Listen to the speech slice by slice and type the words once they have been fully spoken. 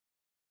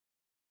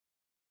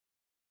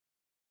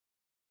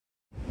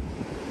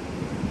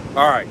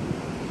All right.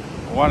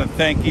 I want to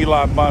thank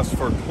Elon Musk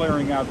for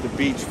clearing out the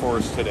beach for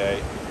us today.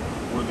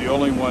 We're the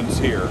only ones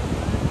here.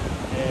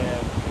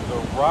 And the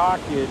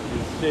rocket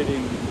is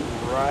sitting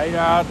right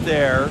out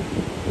there. You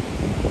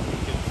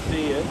can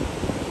see it.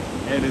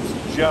 And it's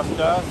just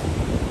us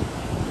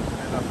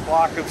and a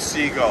flock of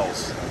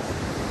seagulls.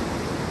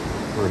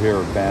 We're here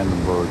at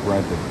Vandenberg. We're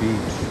at the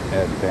beach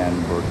at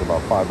Vandenberg,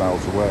 about 5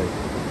 miles away.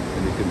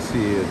 And you can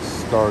see it's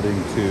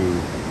starting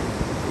to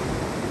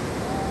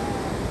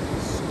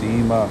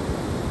steam up.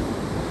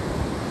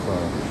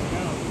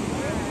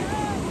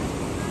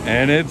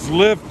 And it's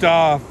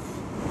liftoff.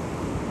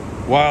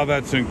 Wow,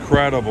 that's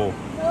incredible.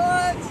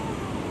 What?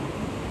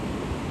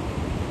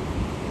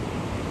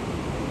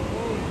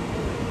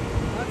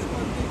 That's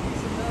one big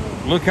piece of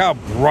metal. Look how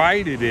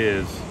bright it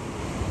is.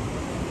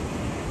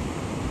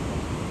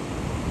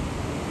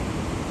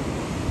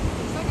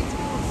 Looks like it's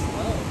going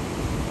slow.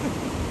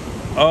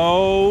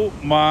 Oh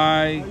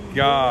my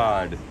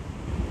God.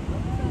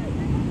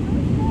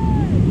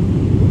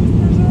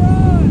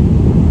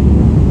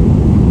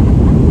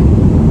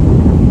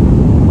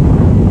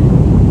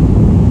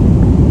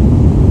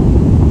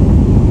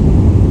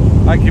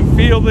 I can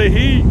feel the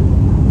heat.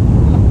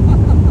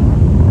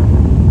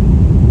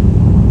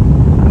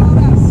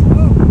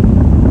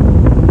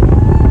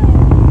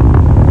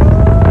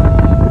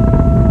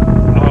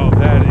 Oh,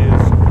 that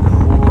is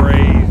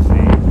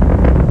crazy.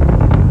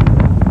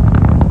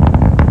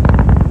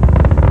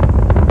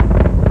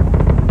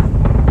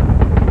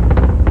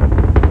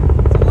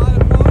 It's a lot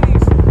of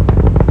ponies.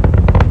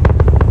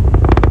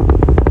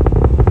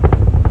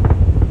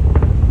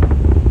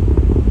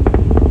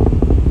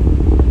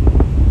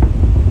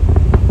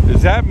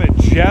 Is that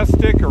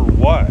majestic or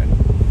what? I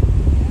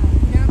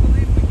can't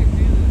believe we can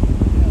do this.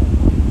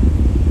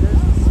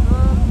 There's the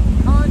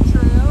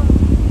contrail.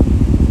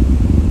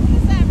 What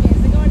does that mean?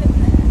 Is it going to the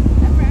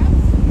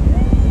crabs?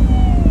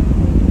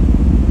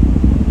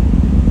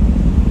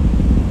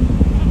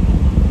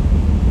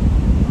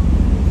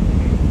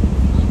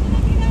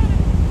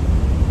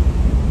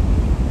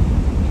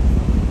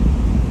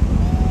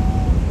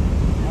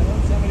 I know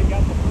somebody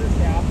got the first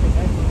half, but I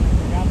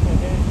forgot to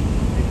hit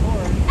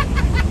record.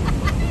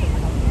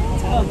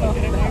 I'm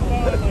looking at my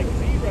phone like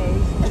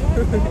zeros.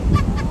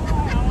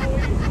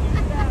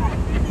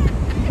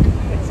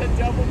 It's a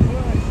double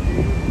push,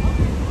 dude.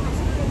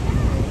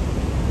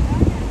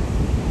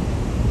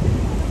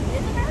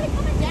 Is it already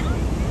coming down?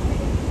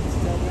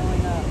 Still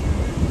going up.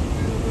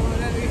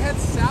 We head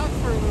south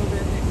for a little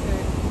bit, they say.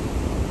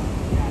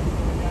 Yeah, it's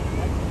going down to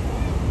Mexico.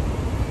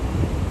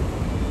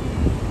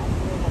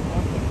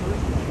 Above the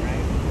first one,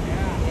 right?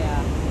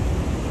 Yeah.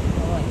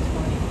 Like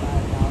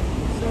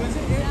 25,000. So is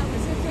it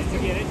just to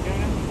get it,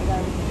 Jonah? I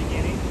got it. Did you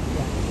get it?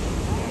 Yeah.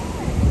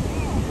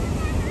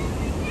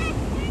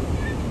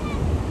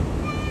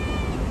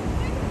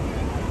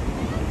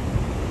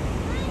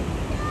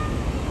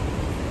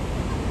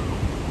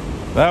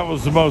 That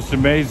was the most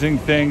amazing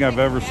thing I've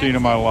ever seen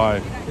in my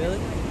life. Really?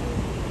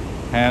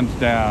 Hands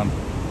down.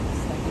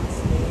 Second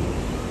stage.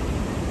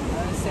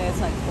 I would say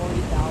it's like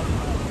 40,000.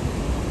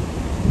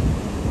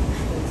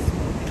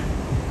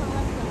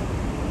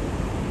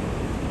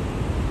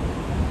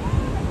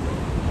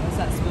 What's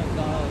that smoke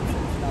dog?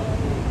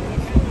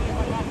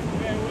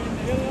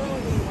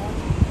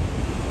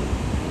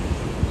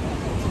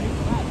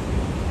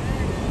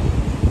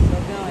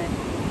 Still going.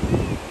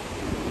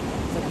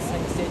 Is that the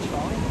second stage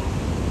falling?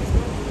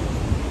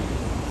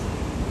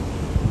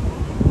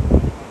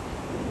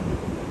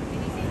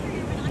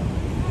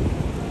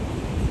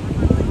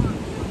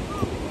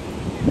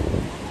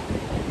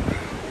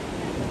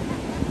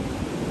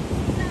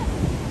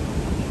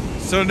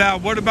 So now,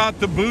 what about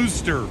the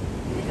booster?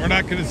 We're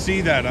not going to see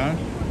that, huh?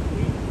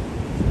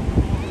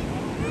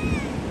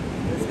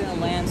 It's gonna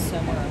land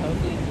somewhere,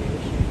 hopefully in the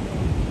ocean.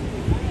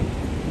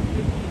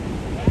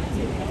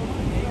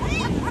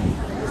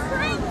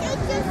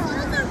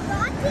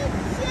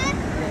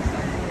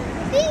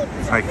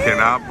 I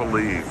cannot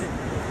believe.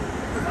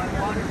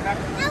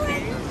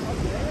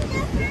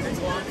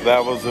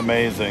 That was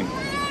amazing.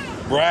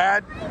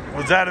 Brad,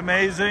 was that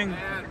amazing?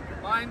 Man,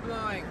 mind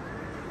blowing.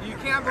 You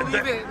can't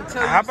believe it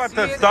until you How about see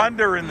the it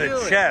thunder and in the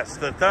feel it. chest?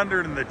 The thunder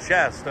in the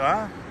chest,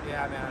 huh?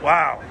 Yeah, man.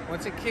 Wow.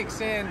 Once it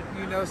kicks in,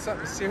 you know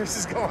something serious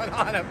is going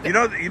on up there.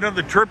 You know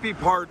the trippy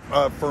part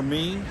for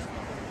me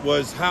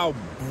was how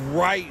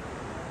bright,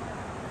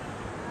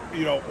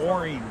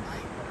 orange,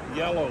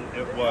 yellow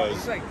it was.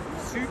 It's like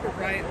super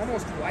bright,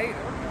 almost white.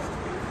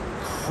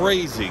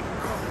 Crazy.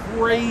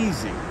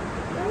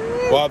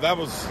 Wow, that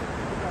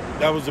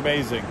was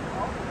amazing.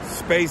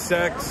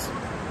 SpaceX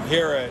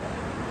here at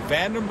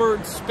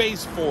Vandenberg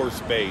Space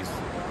Force Base,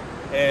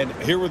 and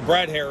here with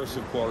Brad Harris,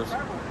 of course.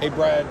 Hey,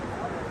 Brad,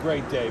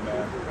 great day,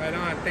 man. Right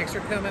on. Thanks for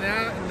coming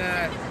out, and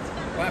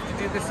we'll have to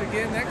do this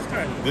again next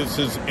time. This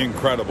is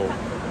incredible.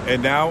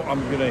 And now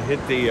I'm gonna hit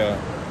the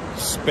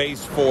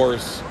Space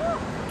Force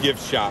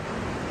gift shop.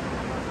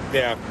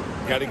 Yeah,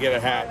 got to get a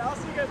hat. I'll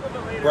see you guys a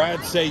little bit later.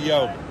 Brad, say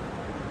yo.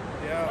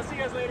 Yeah. I'll see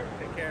you guys later.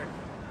 Take care.